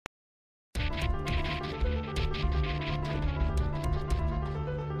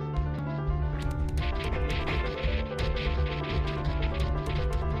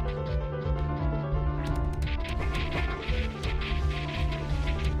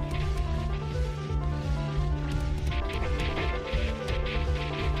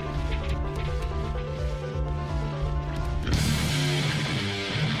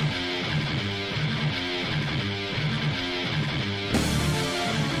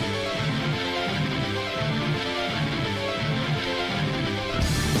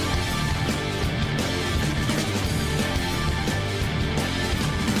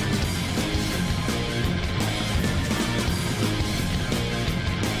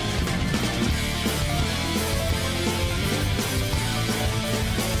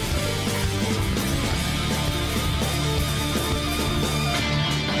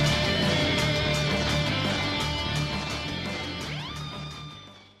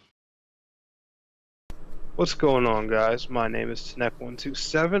What's going on, guys? My name is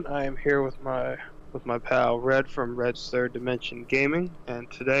Tanek127. I am here with my pal Red from Red's Third Dimension Gaming, and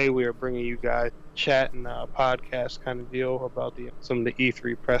today we are bringing you guys chat and podcast kind of deal about some of the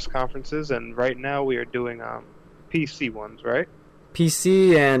E3 press conferences. And right now we are doing PC ones, right?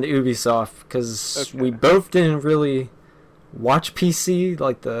 PC and Ubisoft, because we Okay. both didn't really watch PC.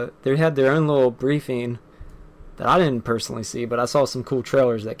 They had their own little briefing that I didn't personally see, but I saw some cool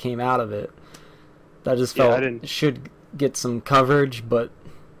trailers that came out of it. That I just Yeah, I felt didn't. should get some coverage, but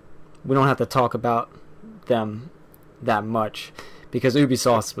we don't have to talk about them that much because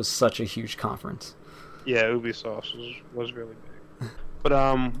Ubisoft was such a huge conference. Yeah, Ubisoft was really big. But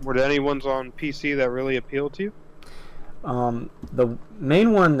were there any ones on PC that really appealed to you? The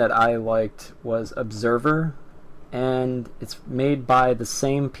main one that I liked was Observer, and it's made by the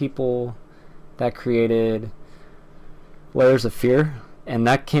same people that created Layers of Fear, and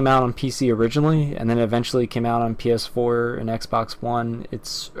that came out on PC originally, and then eventually came out on PS4 and Xbox One.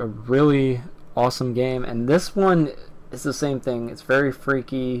 It's a really awesome game, and this one is the same thing. It's very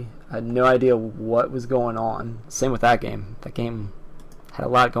freaky. I had no idea what was going on. Same with that game. That game had a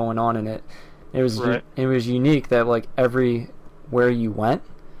lot going on in it. It was Right. it was unique that like everywhere you went,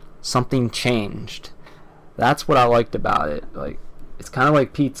 something changed. That's what I liked about it. Like it's kind of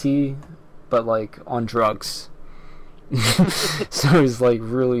like PT, but like on drugs. So it was like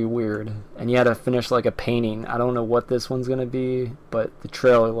really weird, and you had to finish like a painting. I don't know what this one's gonna be, but the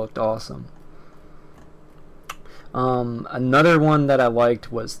trailer looked awesome. Another one that I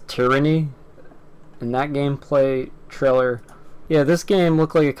liked was Tyranny, and that gameplay trailer. Yeah, this game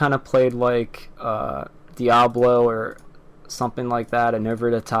looked like it kind of played like Diablo or something like that, an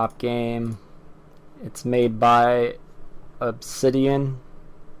over-the-top game. It's made by Obsidian.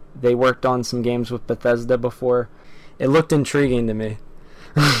 They worked on some games with Bethesda before. It looked intriguing to me.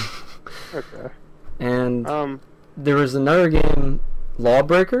 Okay. And Um, there was another game,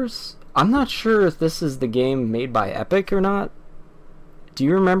 Lawbreakers. I'm not sure if this is the game made by Epic or not. Do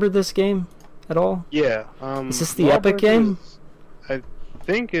you remember this game at all? yeah. Is this the Epic game? I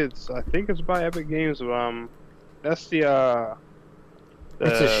think it's by Epic Games. That's the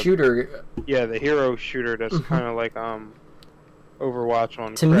It's a shooter. yeah, the hero shooter that's Mhm. kind of like Overwatch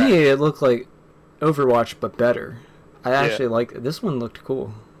on To crack. me, it looked like Overwatch, but better. I Yeah. actually like this one. Looked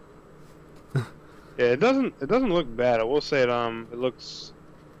cool. Yeah, it doesn't look bad. I will say it looks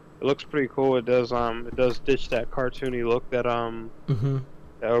pretty cool. It does ditch that cartoony look that hmm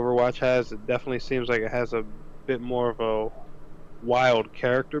that Overwatch has. It definitely seems like it has a bit more of a wild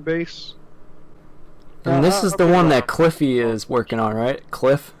character base. And this is I'll the be one wrong. that Cliffy is working on, right?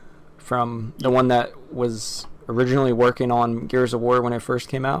 Cliff, from the one that was originally working on Gears of War when it first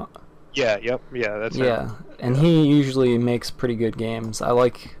came out. Yeah, yep, yeah, that's him. Yeah, and he usually makes pretty good games. I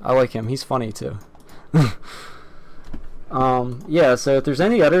like him. He's funny too. Yeah, so if there's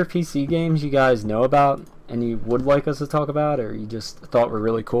any other PC games you guys know about and you would like us to talk about, or you just thought were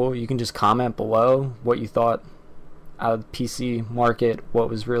really cool, you can just comment below what you thought out of the PC market, what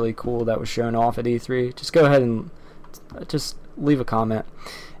was really cool that was shown off at E3. Just go ahead and just leave a comment,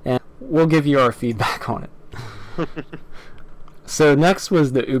 and we'll give you our feedback on it. So next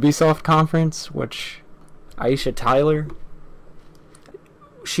was the Ubisoft conference, which Aisha Tyler,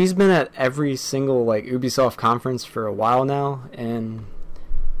 she's been at every single like Ubisoft conference for a while now, and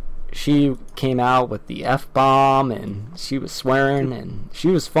she came out with the F-bomb and she was swearing and she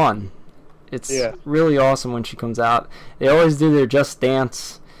was fun. It's Yeah. really awesome when she comes out. They always do their Just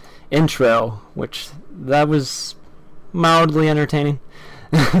Dance intro, which that was mildly entertaining.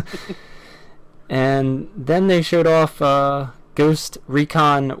 And then they showed off Ghost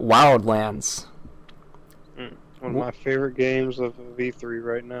Recon Wildlands. One of my favorite games of V3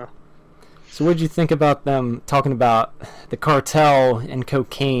 right now. So what did you think about them talking about the cartel and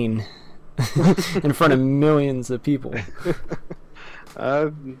cocaine in front of millions of people?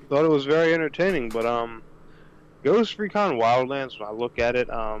 I thought it was very entertaining, but Ghost Recon Wildlands. When I look at it,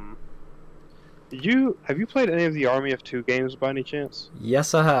 have you played any of the Army of Two games by any chance?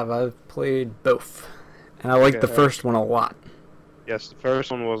 Yes, I have. I've played both, and I like the Okay. first one a lot. Yes, the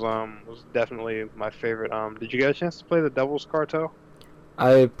first one was definitely my favorite. Did you get a chance to play the Devil's Cartel?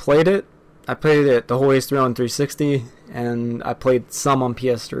 I played it. I played it the whole way through on 360, and I played some on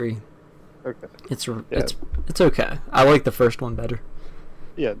PS3. Okay. It's okay. I like the first one better.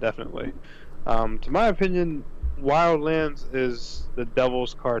 Yeah, definitely. To my opinion, Wildlands is the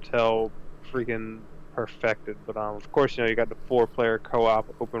Devil's Cartel freaking perfected. But of course, you got the 4-player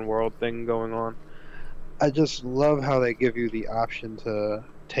co-op open world thing going on. I just love how they give you the option to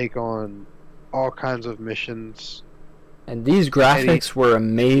take on all kinds of missions. And these graphics were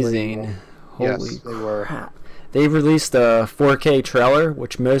amazing. Holy Yes, they were. crap. They released a 4K trailer,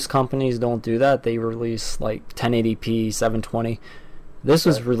 which most companies don't do that. They release like 1080p, 720. This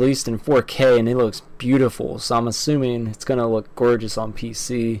was released in 4K and it looks beautiful. So I'm assuming it's going to look gorgeous on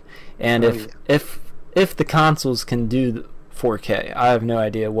PC. And if the consoles can do 4K, I have no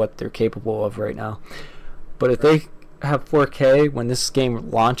idea what they're capable of right now. But if they have 4K when this game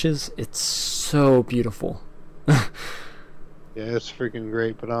launches, it's so beautiful. Yeah, it's freaking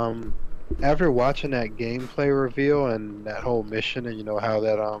great. But after watching that gameplay reveal and that whole mission, and you know how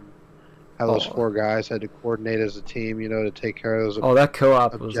that how those four guys had to coordinate as a team, you know, to take care of those. Oh, that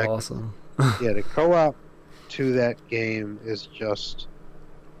co-op objectives. was awesome. Yeah, the co-op to that game is just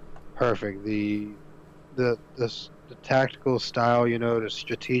perfect. The tactical style, you know, the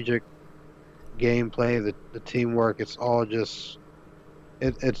strategic gameplay, the teamwork, it's all just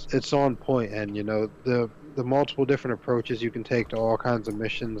it's on point. And you know, the multiple different approaches you can take to all kinds of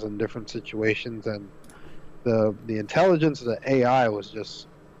missions and different situations, and the intelligence of the AI was just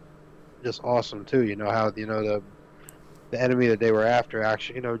awesome too. You know how, you know, the enemy that they were after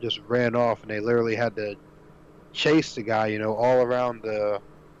actually, you know, just ran off, and they literally had to chase the guy, you know, all around the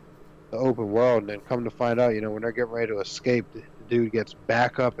open world, and then come to find out, you know, when they're getting ready to escape, the dude gets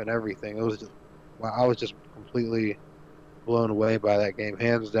back up and everything. It was just, wow, I was just completely blown away by that game.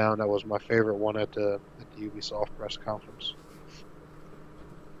 Hands down, that was my favorite one at the Ubisoft press conference.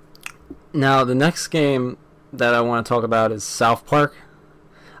 Now, the next game that I want to talk about is South Park.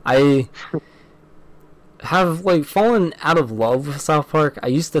 I have like fallen out of love with South Park. I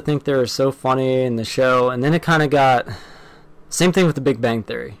used to think they were so funny in the show, and then it kind of got same thing with The Big Bang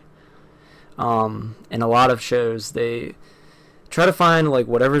Theory. In a lot of shows, they try to find like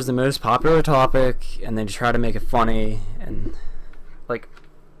whatever's the most popular topic, and then try to make it funny and like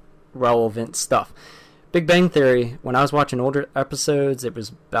relevant stuff. Big Bang Theory, when I was watching older episodes, it was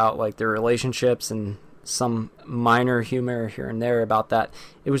about like their relationships and some minor humor here and there about that.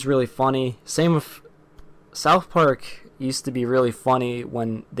 It was really funny. Same with South Park. Used to be really funny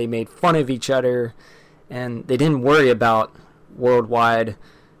when they made fun of each other and they didn't worry about worldwide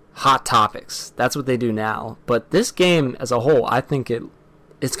hot topics. That's what they do now. But this game as a whole, I think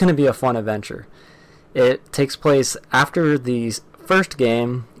it's going to be a fun adventure. It takes place after the first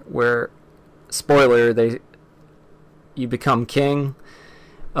game where, spoiler, you become king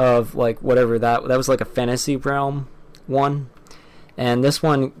of like whatever that was, like a fantasy realm one, and this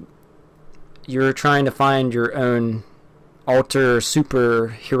one you're trying to find your own alter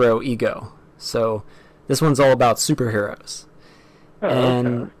superhero ego. So this one's all about superheroes. Oh, and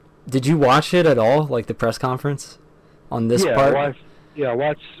okay. Did you watch it at all, like the press conference on this part? I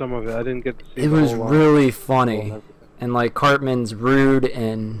watched some of it. I didn't get to see it was really funny, and like Cartman's rude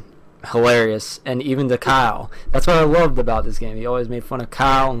and hilarious, and even to Kyle. That's what I loved about this game. He always made fun of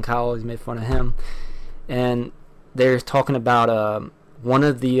Kyle, and Kyle always made fun of him. And they're talking about one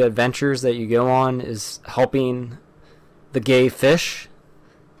of the adventures that you go on is helping the gay fish.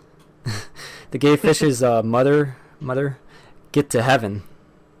 The gay fish's mother get to heaven.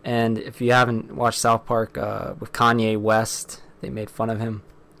 And if you haven't watched South Park with Kanye West, they made fun of him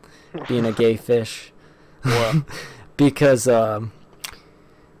being a gay fish. Because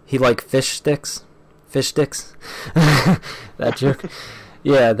he liked fish sticks. That joke.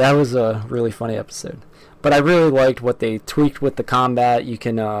 Yeah, that was a really funny episode. But I really liked what they tweaked with the combat. You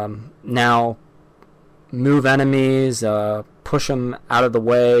can now move enemies, push them out of the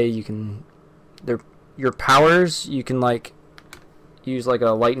way. You can, your powers, you can like use like a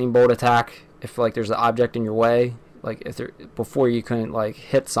lightning bolt attack if like there's an object in your way. Like if before you couldn't like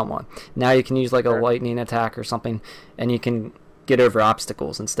hit someone. Now you can use like a lightning attack or something, and you can get over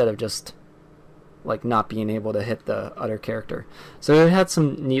obstacles instead of just like not being able to hit the other character. So it had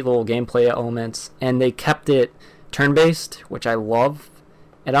some neat little gameplay elements, and they kept it turn-based, which I love.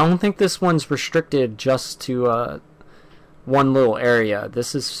 And I don't think this one's restricted just to one little area.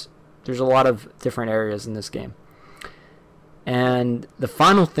 There's a lot of different areas in this game. And the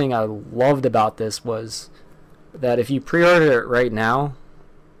final thing I loved about this was that if you pre-order it right now,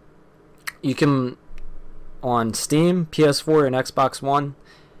 you can, on Steam, PS4, and Xbox One,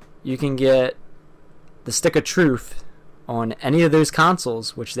 you can get the Stick of Truth on any of those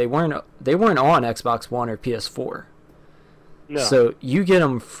consoles, which they weren't on Xbox One or PS4. No. So you get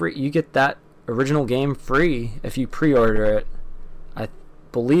them free. You get that original game free if you pre-order it. I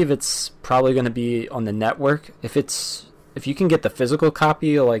believe it's probably going to be on the network. If you can get the physical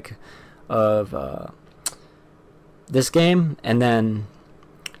copy of this game and then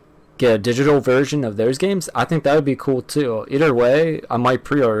get a digital version of those games, I think that would be cool too. Either way, I might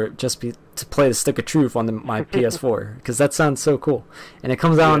pre-order it just to play the Stick of Truth on my PS4 because that sounds so cool. And it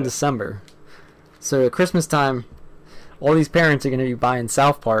comes out in December. So at Christmas time, all these parents are going to be buying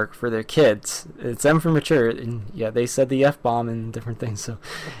South Park for their kids. It's M for mature, and yeah, they said the F-bomb and different things. So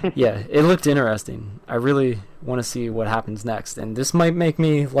yeah, it looked interesting. I really want to see what happens next, and this might make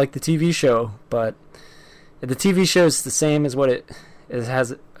me like the TV show, but if the TV show is the same as what it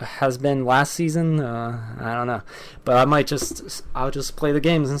has been last season, I don't know. But I'll just play the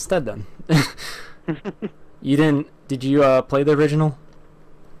games instead then. Did you play the original?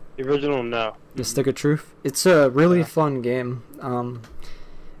 The original, no. The Stick of Truth? It's a really fun game.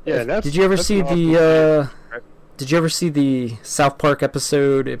 Did you ever see the South Park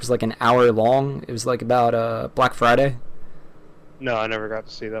episode? It was like an hour long. It was like about Black Friday. No, I never got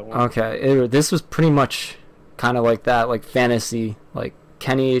to see that one. Okay, this was pretty much kind of like that, like fantasy. Like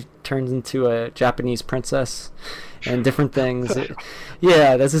Kenny turns into a Japanese princess and different things.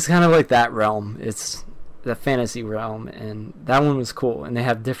 This is kind of like that realm. It's the fantasy realm, and that one was cool. And they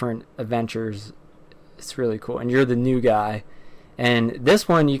have different adventures. It's really cool. And you're the new guy. And this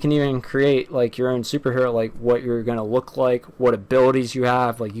one, you can even create like your own superhero, like what you're gonna look like, what abilities you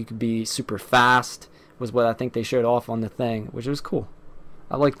have. Like you could be super fast. Was what I think they showed off on the thing, which was cool.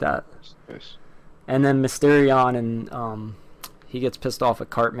 I like that. Nice. And then Mysterion, and he gets pissed off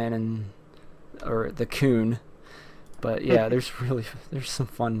at Cartman or the Coon. But yeah, there's some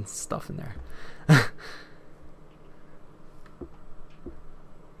fun stuff in there.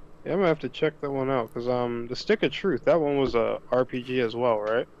 Yeah, I'm gonna have to check that one out, because the Stick of Truth, that one was a RPG as well,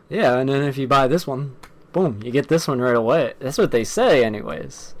 right? Yeah, and then if you buy this one, boom, you get this one right away. That's what they say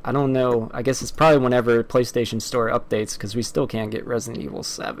anyways. I don't know. I guess it's probably whenever PlayStation Store updates, because we still can't get Resident Evil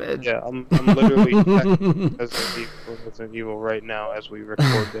 7. Yeah, I'm literally checking Resident Evil right now as we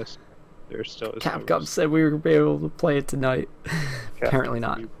record this. There still is Capcom said we were able to play it tonight. Apparently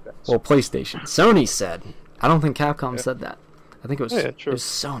not. Well, PlayStation. Sony said. I don't think Capcom said that. I think it was, it was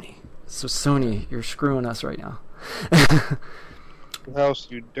Sony. So Sony, you're screwing us right now. House,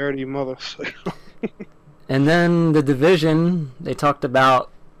 you dirty mother. And then the Division, they talked about.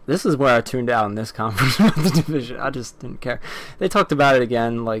 This is where I tuned out in this conference about the Division. I just didn't care. They talked about it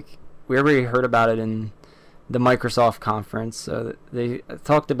again. Like we already heard about it in the Microsoft conference. So they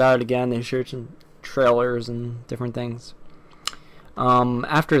talked about it again. They showed some trailers and different things.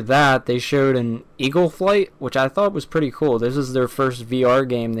 After that, they showed an Eagle Flight, which I thought was pretty cool. This is their first VR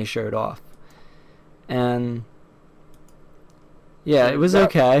game they showed off. And yeah, it was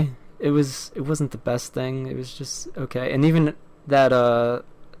okay. It wasn't the best thing. It was just okay. And even that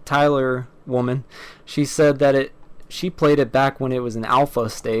Tyler woman, she said that she played it back when it was an alpha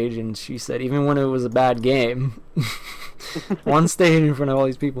stage, and she said even when it was a bad game, one stage in front of all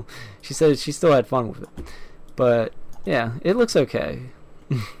these people, she said she still had fun with it. But yeah, it looks okay.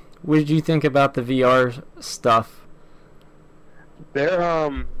 What did you think about the VR stuff?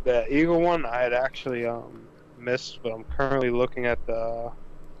 The Eagle one I had actually missed, but I'm currently looking at the.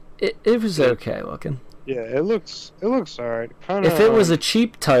 It was okay looking. Yeah, it looks alright. If it was a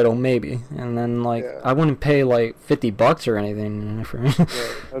cheap title, maybe, and then I wouldn't pay like $50 or anything for it. Yeah,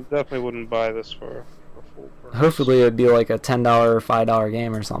 I definitely wouldn't buy this for full price. Hopefully, it'd be like a $10 or $5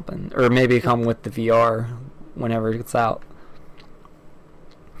 game or something, or maybe come with the VR whenever it's out.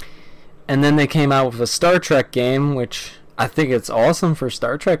 And then they came out with a Star Trek game, which I think it's awesome for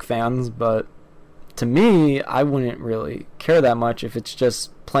Star Trek fans, but to me, I wouldn't really care that much if it's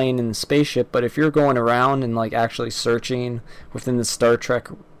just playing in the spaceship. But if you're going around and like actually searching within the Star Trek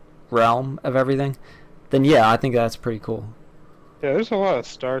realm of everything, then yeah, I think that's pretty cool. Yeah, there's a lot of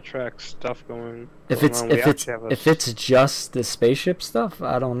Star Trek stuff going. If it's just the spaceship stuff,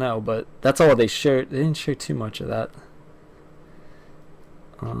 I don't know, but that's all they showed. They didn't show too much of that.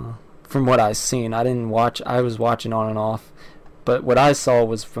 From what I've seen, I was watching on and off, but what I saw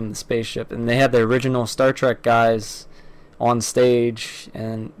was from the spaceship, and they had the original Star Trek guys on stage,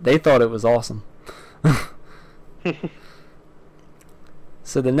 and they thought it was awesome.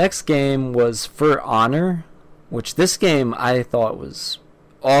 So the next game was For Honor, which this game I thought was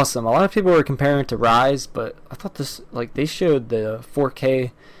awesome. A lot of people were comparing it to Rise, but I thought this, like, they showed the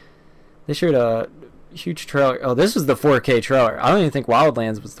 4K. They showed a huge trailer. Oh, this was the 4K trailer. I don't even think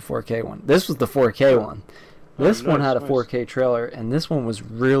Wildlands was the 4K one. This was the 4K one. This one had a 4K trailer, and this one was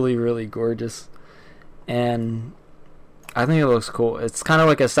really, really gorgeous. And I think it looks cool. It's kind of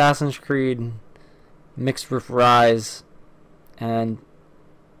like Assassin's Creed mixed with Rise, and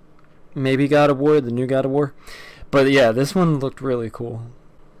maybe God of War, the new God of War. But yeah, this one looked really cool.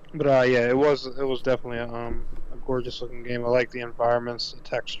 But yeah, it was definitely a gorgeous looking game. I like the environments, the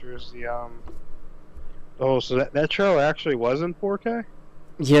textures, so that trailer actually was in 4K?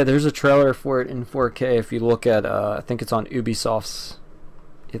 Yeah, there's a trailer for it in 4K if you look at I think it's on Ubisoft's.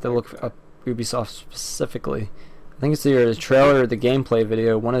 You have to look up Ubisoft specifically. I think it's either the trailer or the gameplay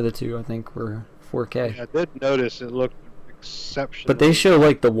video. One of the two, I think, were 4K. Yeah, I did notice it looked exceptional. But they show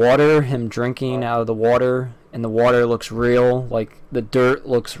like the water, him drinking out of the water, and the water looks real. Like the dirt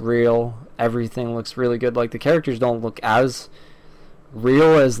looks real. Everything looks really good. Like the characters don't look as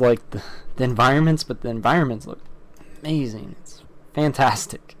real as like the environments, but the environments look amazing. It's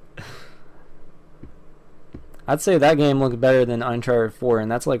fantastic. I'd say that game looks better than Uncharted 4,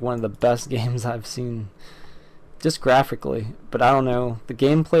 and that's like one of the best games I've seen, just graphically. But I don't know, the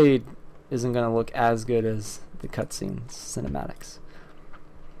gameplay isn't going to look as good as the cutscenes, cinematics.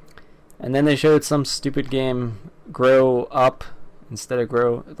 And then they showed some stupid game, Grow Up, instead of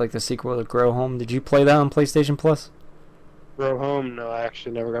Grow, like the sequel to Grow Home. Did you play that on PlayStation Plus? Grow Home? No, I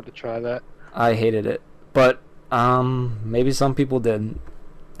actually never got to try that. I hated it, but maybe some people did.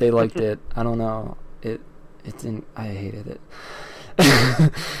 They liked it. I don't know. It didn't. I hated it.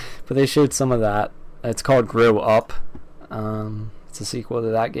 But they showed some of that. It's called Grow Up. It's a sequel to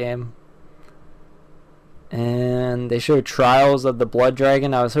that game. And they showed Trials of the Blood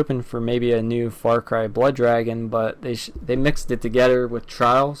Dragon. I was hoping for maybe a new Far Cry Blood Dragon, but they mixed it together with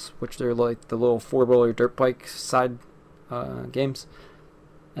Trials, which they're like the little four-wheeler dirt bike side games.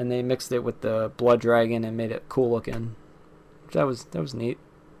 And they mixed it with the Blood Dragon and made it cool looking. That was neat.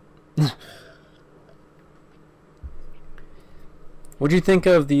 What do you think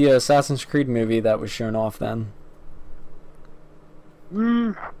of the Assassin's Creed movie that was shown off then?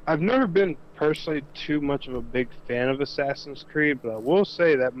 I've never been personally too much of a big fan of Assassin's Creed, but I will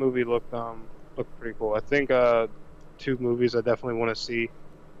say that movie looked pretty cool. I think 2 movies I definitely want to see.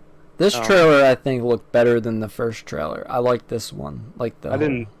 This trailer I think looked better than the first trailer. I like this one. I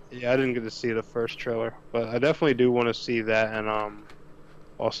didn't get to see the first trailer, but I definitely do want to see that, and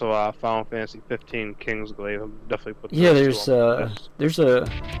also Final Fantasy 15 Kingsglaive. I'm definitely put. Yeah, there's a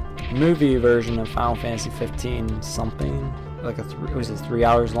movie version of Final Fantasy 15 something like was it 3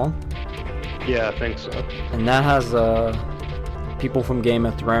 hours long? Yeah, I think so. And that has people from Game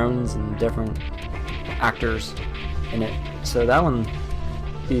of Thrones and different actors in it. So that one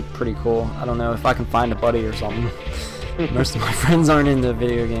be pretty cool. I don't know if I can find a buddy or something. Most of my friends aren't into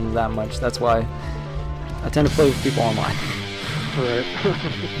video games that much. That's why I tend to play with people online. Right.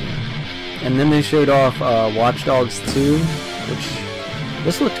 And then they showed off Watch Dogs 2, which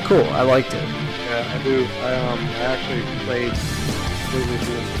this looked cool. I liked it. Yeah, I do. I actually played completely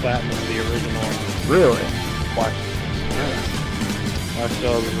through the platinum of the original. Really? Watch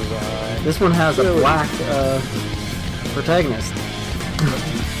Dogs was This one has a black protagonist.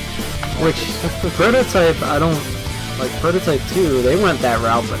 Which Prototype, I don't like. Prototype 2, they went that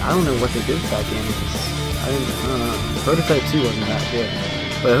route, but I don't know what they did with that game. I don't know. Prototype 2 wasn't that good,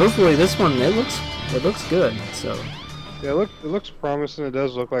 but hopefully this one it looks good. So yeah, it looks promising. It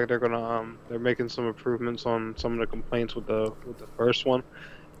does look like they're making some improvements on some of the complaints with the first one.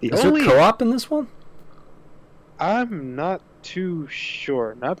 Is there co-op in this one? I'm not too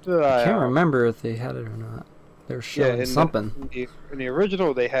sure. Not that I can't remember if they had it or not. They're showing something. In the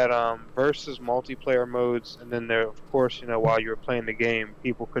original, they had versus multiplayer modes, and then there, of course, while you were playing the game,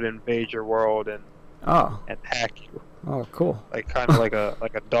 people could invade your world and hack you. Oh, cool. Like kind of like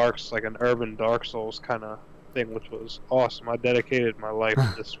an urban Dark Souls kind of thing, which was awesome. I dedicated my life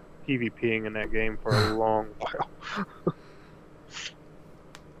to just PvPing in that game for a long while.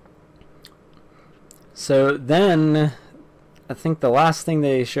 So then, I think the last thing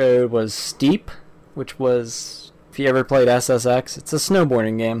they showed was Steep, which was, if you ever played SSX, it's a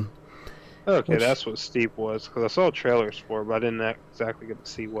snowboarding game. Okay, that's what Steep was, because I saw trailers for it, but I didn't exactly get to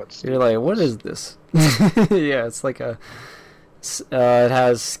see what Steep You're like, what is this? Yeah, it's like it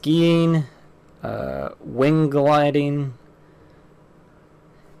has skiing, wing gliding,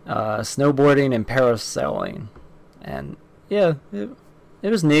 snowboarding, and parasailing. And yeah, it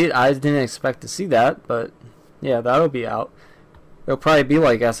was neat. I didn't expect to see that, but yeah, that'll be out. It'll probably be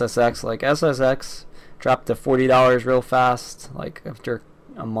like SSX. Like SSX dropped to $40 real fast, like after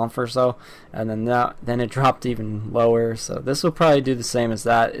a month or so, and then it dropped even lower. So this will probably do the same as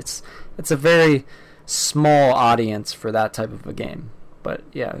that. It's a very small audience for that type of a game, but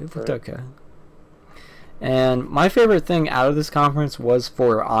yeah, it looked okay. And my favorite thing out of this conference was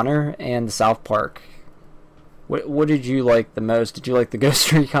For Honor and South Park. What did you like the most? Did you like the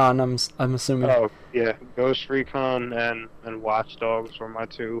Ghost Recon? I'm assuming. Oh yeah, Ghost Recon and Watch Dogs were my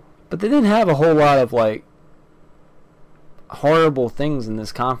 2. But they didn't have a whole lot of like horrible things in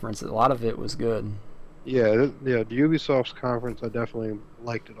this conference. A lot of it was good. Yeah, the Ubisoft's conference, I definitely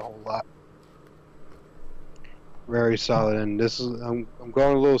liked it a whole lot. Very solid, and this is I'm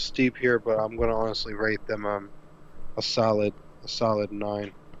going a little steep here, but I'm going to honestly rate them a solid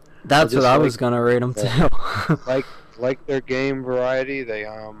 9. That's what I was like gonna rate them too. like their game variety.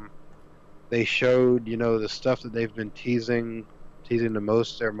 They showed, the stuff that they've been teasing the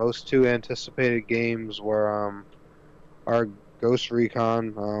most. Their most two anticipated games were our Ghost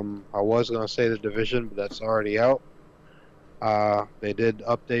Recon. I was gonna say the Division, but that's already out. They did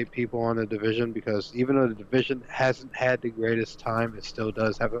update people on the Division because even though the Division hasn't had the greatest time, it still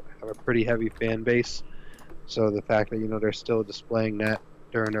does have a pretty heavy fan base. So the fact that they're still displaying that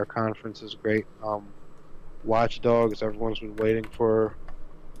during their conference is great. Watch Dogs, everyone's been waiting for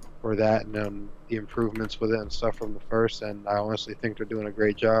that, and the improvements with it and stuff from the first, and I honestly think they're doing a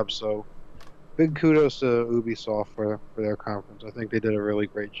great job. So big kudos to Ubisoft for their conference. I think they did a really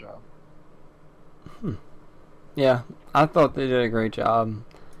great job. Yeah, I thought they did a great job.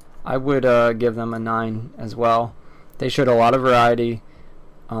 I would give them a 9 as well. They showed a lot of variety,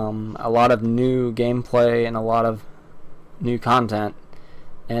 a lot of new gameplay, and a lot of new content.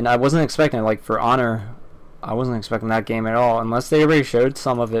 And I wasn't expecting, like, for Honor, I wasn't expecting that game at all, unless they already showed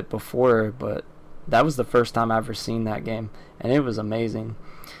some of it before, but that was the first time I've ever seen that game, and it was amazing.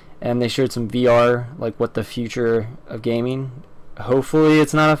 And they showed some VR, like what the future of gaming. Hopefully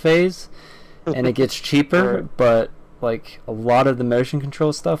it's not a phase, and it gets cheaper, but like a lot of the motion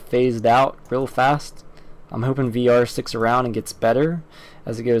control stuff phased out real fast. I'm hoping VR sticks around and gets better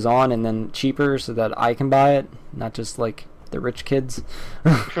as it goes on, and then cheaper so that I can buy it, not just like the rich kids.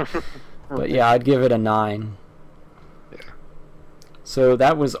 But yeah, I'd give it a 9. Yeah. So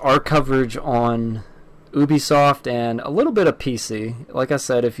that was our coverage on Ubisoft and a little bit of PC. Like I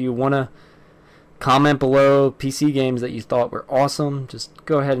said, if you want to comment below PC games that you thought were awesome, just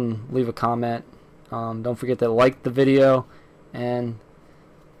go ahead and leave a comment. Don't forget to like the video, and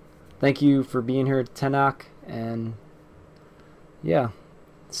thank you for being here at Tenak, and yeah,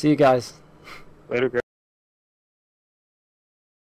 see you guys. Later, guys.